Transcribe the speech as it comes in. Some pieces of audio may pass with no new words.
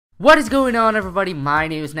What is going on, everybody? My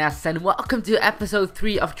name is Nass and welcome to episode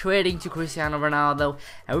 3 of Trading to Cristiano Ronaldo.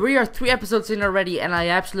 And we are 3 episodes in already, and I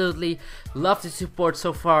absolutely love the support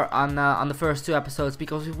so far on the first 2 episodes,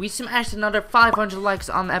 because we smashed another 500 likes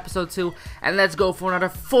on episode 2, and let's go for another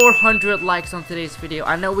 400 likes on today's video.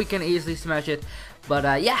 I know we can easily smash it,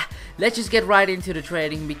 but yeah, let's just get right into the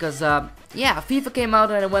trading, because yeah, FIFA came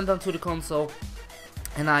out and I went onto the console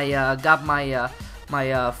and I got my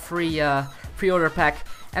free pre-order pack.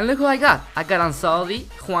 And look who I got. I got Ansaldi,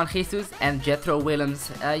 Juan Jesus, and Jethro Willems.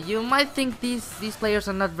 You might think these players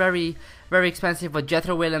are not very expensive, but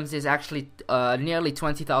Jethro Willems is actually nearly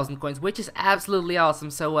 20,000 coins, which is absolutely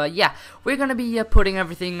awesome. So yeah, we're gonna be putting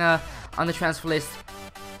everything on the transfer list.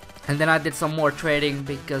 And then I did some more trading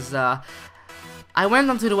because I went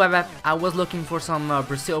onto the web app. I was looking for some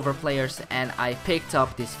Brazil players, and I picked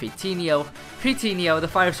up this Vitinho, the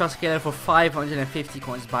 5-star scaler, for 550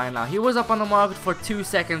 coins by now. He was up on the market for 2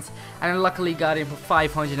 seconds, and I luckily got him for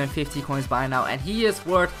 550 coins by now, and he is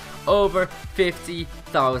worth over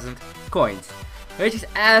 50,000 coins, which is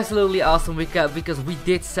absolutely awesome because we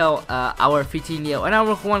did sell our Vitinho and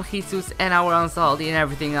our Juan Jesus and our Ansaldi and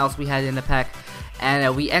everything else we had in the pack.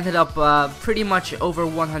 And we ended up pretty much over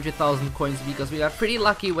 100,000 coins because we got pretty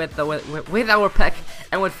lucky with our pack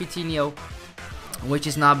and with Vitinho, which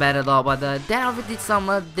is not bad at all. But then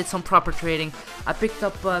I did some proper trading. I picked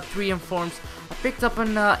up 3 informs. I picked up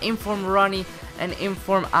an inform Ronnie, an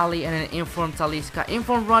inform Ali, and an inform Talisca.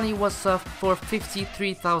 Inform Ronnie was for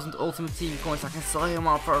 53,000 ultimate team coins. I can sell him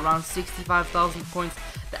off for around 65,000 coins.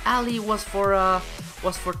 The Ali was for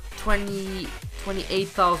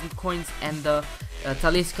 28,000 coins, and the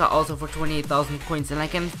Talisca also for 28,000 coins, and I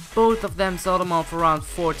can both of them sell them off for around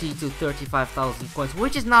 40 to 35,000 coins,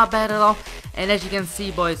 which is not bad at all. And as you can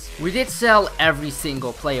see, boys, we did sell every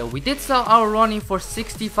single player. We did sell our Ronnie for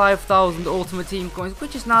 65,000 ultimate team coins,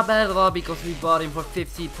 which is not bad at all because we bought him for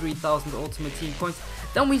 53,000 ultimate team coins.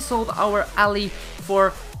 Then we sold our Ali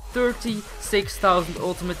for 36,000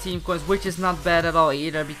 ultimate team coins, which is not bad at all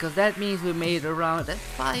either, because that means we made around a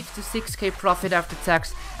 5 to 6k profit after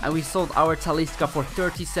tax. And we sold our Talisca for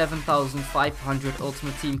 37,500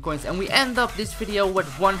 ultimate team coins, and we end up this video with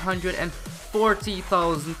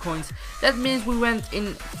 140,000 coins. That means we went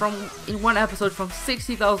in one episode from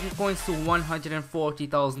 60,000 coins to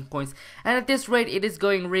 140,000 coins, and at this rate it is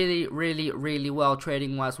going really well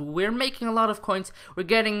trading wise. We're making a lot of coins, we're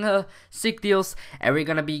getting sick deals, and we're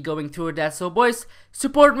gonna be going through that. So boys,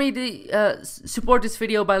 support me, support this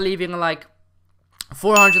video by leaving a like.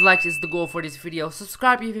 400 likes is the goal for this video.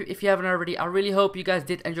 Subscribe if you haven't already. I really hope you guys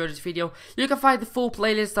did enjoy this video. You can find the full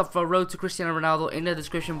playlist of Road to Cristiano Ronaldo in the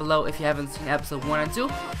description below if you haven't seen episode 1 and 2.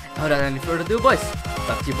 And without any further ado, boys,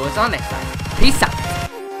 talk to you boys on next time. Peace out.